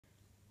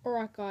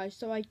Alright guys,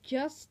 so I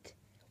just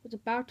was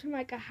about to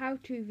make a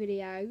how-to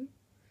video.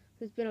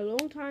 It's been a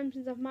long time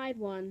since I've made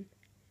one.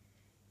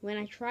 When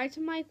I tried to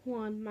make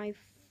one, my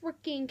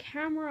freaking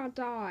camera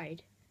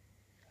died.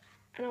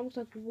 And I was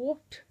like,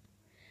 what?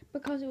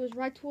 Because it was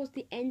right towards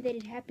the end that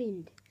it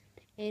happened.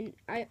 And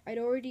I'd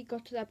already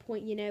got to that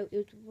point, you know,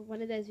 it was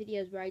one of those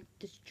videos where I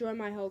destroy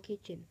my whole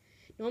kitchen.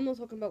 No, I'm not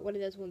talking about one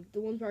of those ones, the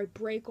ones where I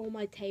break all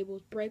my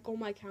tables, break all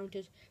my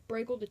counters,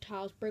 break all the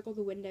tiles, break all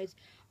the windows.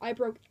 I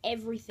broke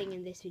everything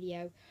in this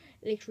video.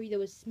 Literally, there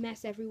was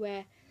mess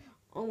everywhere.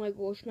 Oh my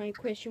gosh, my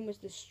kitchen was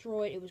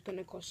destroyed. It was going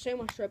to cost so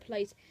much to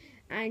replace.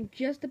 And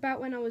just about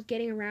when I was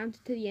getting around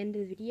to the end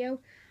of the video,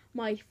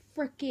 my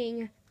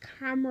freaking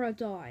camera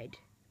died.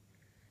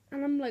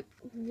 And I'm like,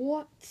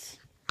 what?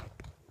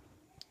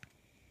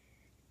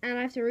 And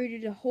I have to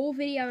redo the whole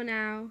video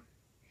now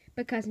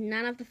because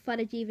none of the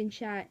footage even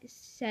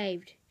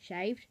saved.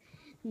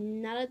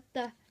 None of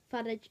the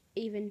footage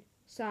even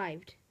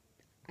saved.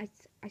 I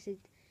said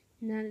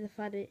none of the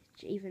footage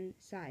even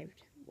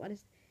saved.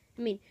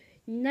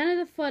 None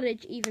of the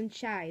footage even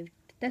saved.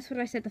 That's what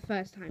I said the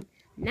first time.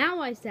 Now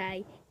I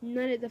say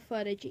none of the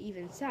footage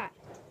even saved.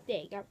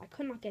 There you go. I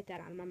could not get that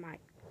out of my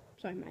mic.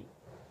 Sorry, mate.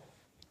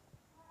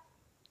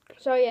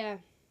 So yeah.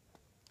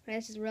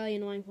 This is really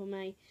annoying for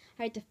me.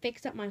 I had to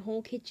fix up my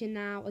whole kitchen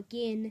now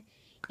again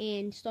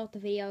and start the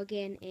video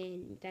again,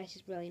 and that's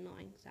just really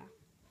annoying. So